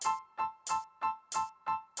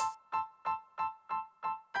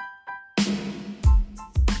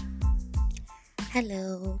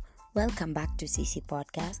Hello, welcome back to CC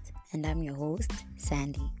Podcast, and I'm your host,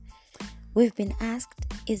 Sandy. We've been asked,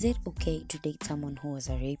 is it okay to date someone who was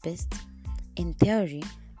a rapist? In theory,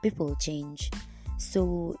 people change.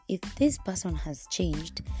 So, if this person has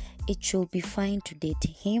changed, it should be fine to date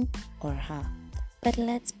him or her. But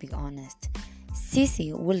let's be honest,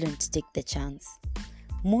 CC wouldn't take the chance.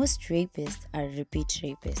 Most rapists are repeat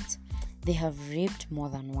rapists. They have raped more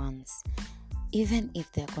than once. Even if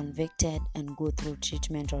they are convicted and go through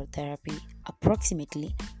treatment or therapy,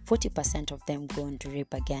 approximately 40% of them go on to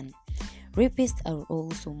rape again. Rapists are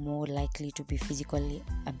also more likely to be physically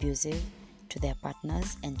abusive to their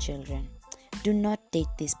partners and children. Do not date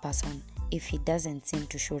this person if he doesn't seem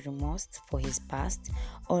to show remorse for his past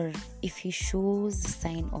or if he shows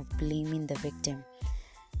sign of blaming the victim.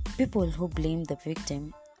 People who blame the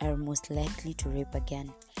victim are most likely to rape again.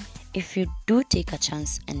 If you do take a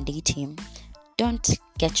chance and date him, don't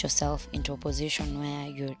get yourself into a position where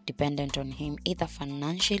you're dependent on him either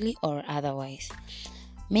financially or otherwise.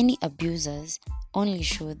 Many abusers only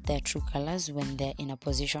show their true colors when they're in a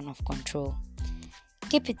position of control.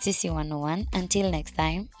 Keep it CC 101. Until next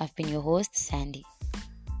time, I've been your host, Sandy.